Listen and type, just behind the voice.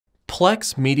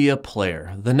Plex Media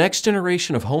Player, the next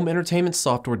generation of home entertainment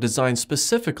software designed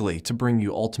specifically to bring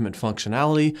you ultimate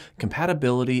functionality,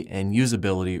 compatibility, and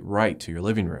usability right to your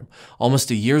living room.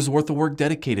 Almost a year's worth of work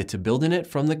dedicated to building it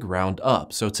from the ground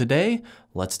up. So today,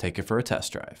 let's take it for a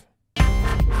test drive.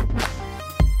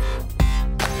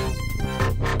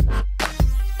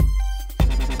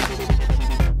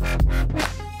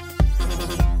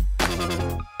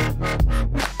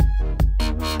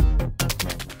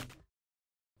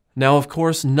 Now, of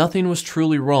course, nothing was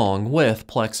truly wrong with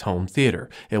Plex Home Theater.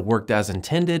 It worked as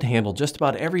intended, handled just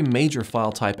about every major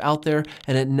file type out there,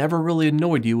 and it never really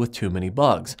annoyed you with too many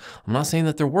bugs. I'm not saying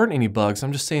that there weren't any bugs,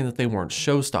 I'm just saying that they weren't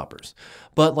showstoppers.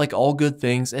 But like all good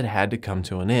things, it had to come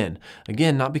to an end.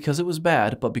 Again, not because it was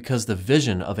bad, but because the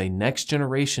vision of a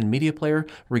next-generation media player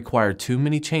required too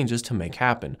many changes to make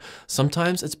happen.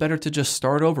 Sometimes it's better to just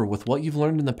start over with what you've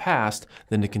learned in the past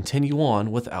than to continue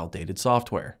on with outdated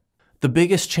software. The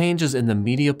biggest change is in the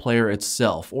media player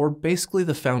itself, or basically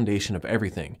the foundation of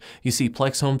everything. You see,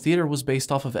 Plex Home Theater was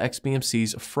based off of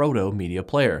XBMC's Frodo media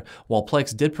player. While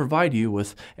Plex did provide you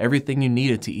with everything you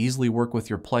needed to easily work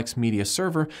with your Plex media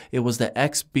server, it was the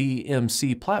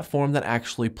XBMC platform that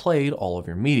actually played all of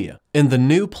your media. In the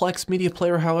new Plex Media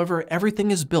Player, however,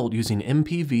 everything is built using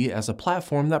MPV as a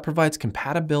platform that provides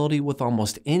compatibility with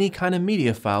almost any kind of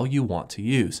media file you want to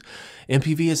use.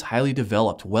 MPV is highly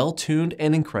developed, well-tuned,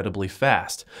 and incredibly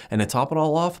fast. And to top it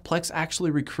all off, Plex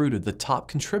actually recruited the top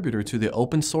contributor to the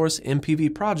open source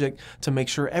MPV project to make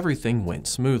sure everything went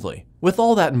smoothly. With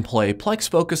all that in play, Plex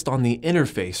focused on the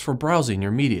interface for browsing your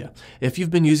media. If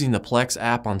you've been using the Plex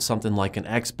app on something like an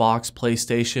Xbox,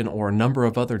 PlayStation, or a number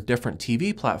of other different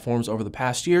TV platforms over the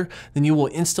past year, then you will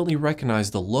instantly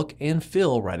recognize the look and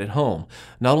feel right at home.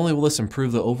 Not only will this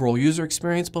improve the overall user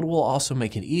experience, but it will also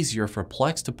make it easier for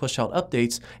Plex to push out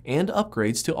updates and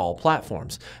upgrades to all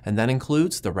platforms, and that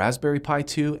includes the Raspberry Pi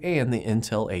 2 and the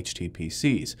Intel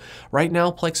HTPCs. Right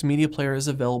now, Plex Media Player is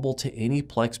available to any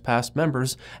Plex Pass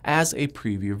members as a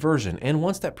preview version, and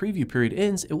once that preview period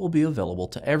ends, it will be available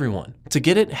to everyone. To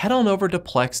get it, head on over to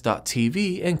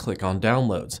plex.tv and click on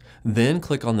Downloads. Then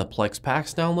click on the Plex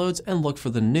Packs Downloads and look for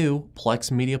the new Plex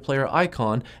Media Player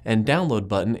icon and download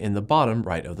button in the bottom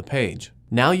right of the page.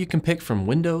 Now you can pick from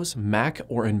Windows, Mac,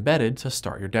 or Embedded to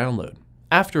start your download.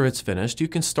 After it's finished, you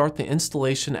can start the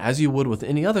installation as you would with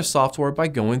any other software by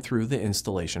going through the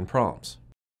installation prompts.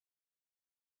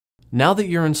 Now that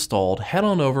you're installed, head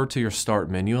on over to your Start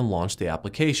menu and launch the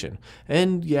application.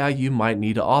 And yeah, you might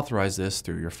need to authorize this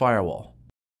through your firewall.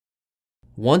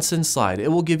 Once inside, it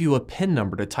will give you a PIN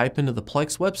number to type into the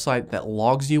Plex website that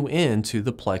logs you into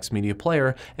the Plex Media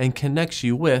Player and connects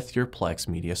you with your Plex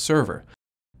Media server.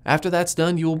 After that's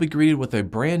done, you will be greeted with a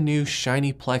brand new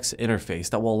shiny Plex interface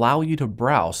that will allow you to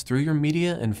browse through your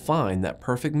media and find that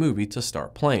perfect movie to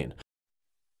start playing.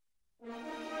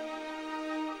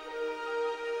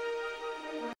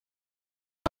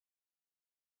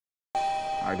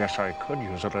 I guess I could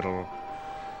use a little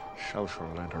social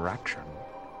interaction.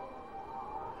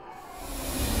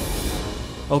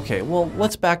 Okay, well,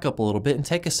 let's back up a little bit and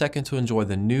take a second to enjoy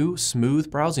the new, smooth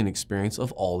browsing experience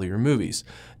of all of your movies.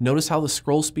 Notice how the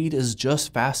scroll speed is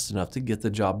just fast enough to get the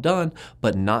job done,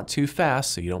 but not too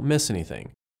fast so you don't miss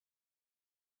anything.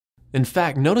 In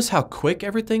fact, notice how quick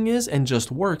everything is and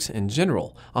just works in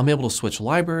general. I'm able to switch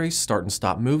libraries, start and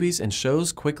stop movies and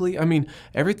shows quickly. I mean,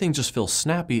 everything just feels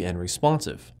snappy and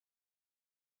responsive.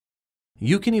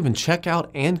 You can even check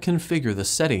out and configure the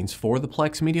settings for the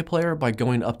Plex Media Player by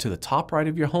going up to the top right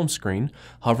of your home screen,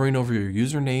 hovering over your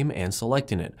username and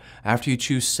selecting it. After you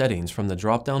choose Settings from the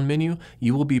drop-down menu,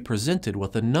 you will be presented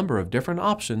with a number of different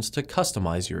options to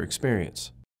customize your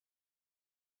experience.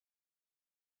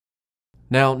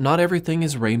 Now, not everything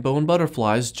is rainbow and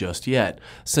butterflies just yet.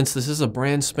 Since this is a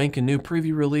brand spanking new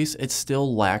preview release, it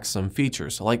still lacks some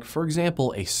features, like for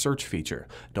example, a search feature.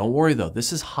 Don't worry though,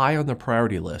 this is high on the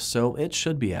priority list, so it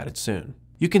should be added soon.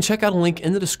 You can check out a link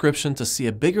in the description to see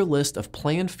a bigger list of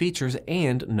planned features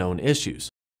and known issues.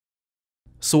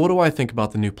 So what do I think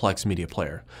about the new Plex Media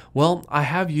Player? Well, I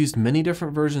have used many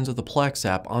different versions of the Plex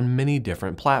app on many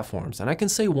different platforms, and I can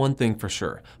say one thing for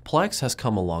sure, Plex has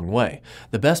come a long way.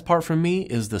 The best part for me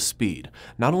is the speed.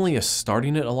 Not only is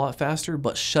starting it a lot faster,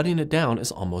 but shutting it down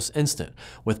is almost instant.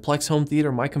 With Plex Home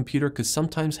Theater, my computer could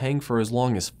sometimes hang for as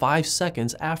long as 5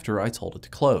 seconds after I told it to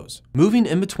close. Moving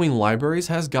in between libraries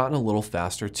has gotten a little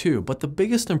faster too, but the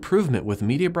biggest improvement with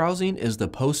media browsing is the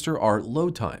poster art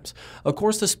load times. Of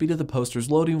course, the speed of the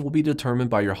posters loading will be determined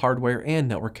by your hardware and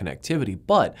network connectivity,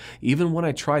 but even when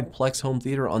I tried Plex Home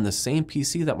Theater on the same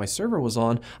PC that my server was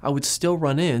on, I would still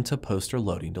run into poster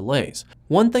loading delays.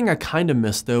 One thing I kinda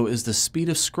miss though is the speed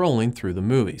of scrolling through the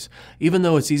movies. Even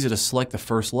though it's easy to select the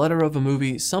first letter of a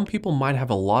movie, some people might have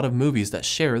a lot of movies that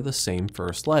share the same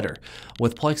first letter.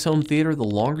 With Plex Home Theater, the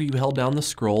longer you held down the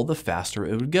scroll, the faster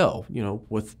it would go,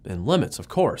 within limits, of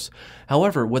course.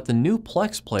 However, with the new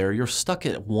Plex player, you're stuck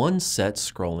at one set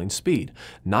scrolling speed.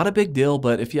 Not a big deal,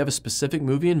 but if you have a specific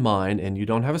movie in mind and you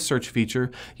don't have a search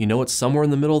feature, you know it's somewhere in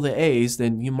the middle of the A's,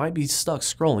 then you might be stuck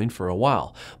scrolling for a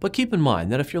while. But keep in mind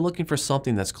that if you're looking for something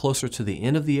that's closer to the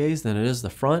end of the A's than it is the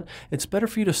front, it's better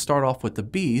for you to start off with the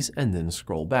B's and then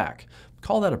scroll back.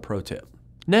 Call that a pro tip.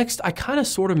 Next, I kind of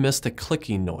sort of miss the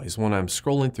clicking noise when I'm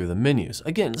scrolling through the menus.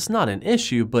 Again, it's not an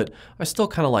issue, but I still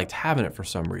kind of liked having it for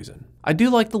some reason. I do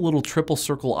like the little triple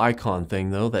circle icon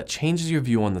thing though that changes your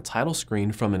view on the title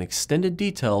screen from an extended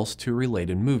details to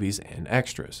related movies and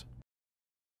extras.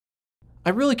 I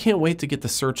really can't wait to get the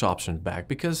search option back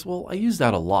because, well, I use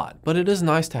that a lot, but it is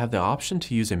nice to have the option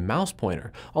to use a mouse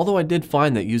pointer, although I did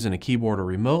find that using a keyboard or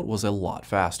remote was a lot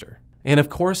faster. And of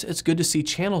course, it's good to see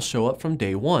channels show up from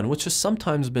day one, which has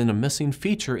sometimes been a missing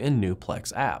feature in new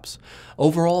Plex apps.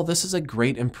 Overall, this is a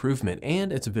great improvement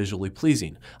and it's visually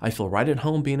pleasing. I feel right at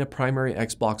home being a primary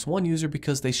Xbox One user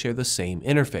because they share the same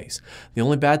interface. The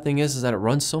only bad thing is that it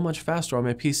runs so much faster on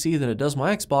my PC than it does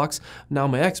my Xbox. Now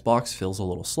my Xbox feels a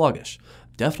little sluggish.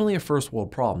 Definitely a first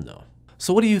world problem though.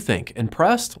 So what do you think?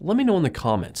 Impressed? Let me know in the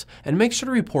comments, and make sure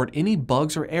to report any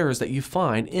bugs or errors that you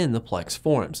find in the Plex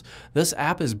forums. This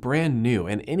app is brand new,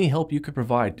 and any help you could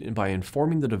provide by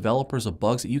informing the developers of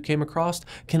bugs that you came across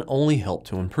can only help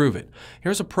to improve it.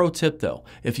 Here's a pro tip though.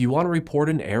 If you want to report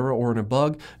an error or a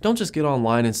bug, don't just get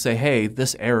online and say, hey,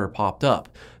 this error popped up.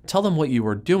 Tell them what you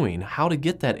were doing, how to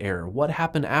get that error, what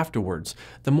happened afterwards.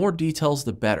 The more details,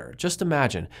 the better. Just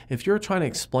imagine, if you're trying to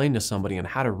explain to somebody on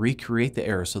how to recreate the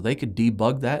error so they could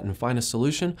debug that and find a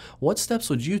solution, what steps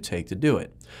would you take to do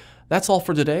it? That's all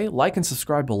for today. Like and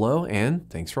subscribe below, and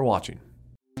thanks for watching.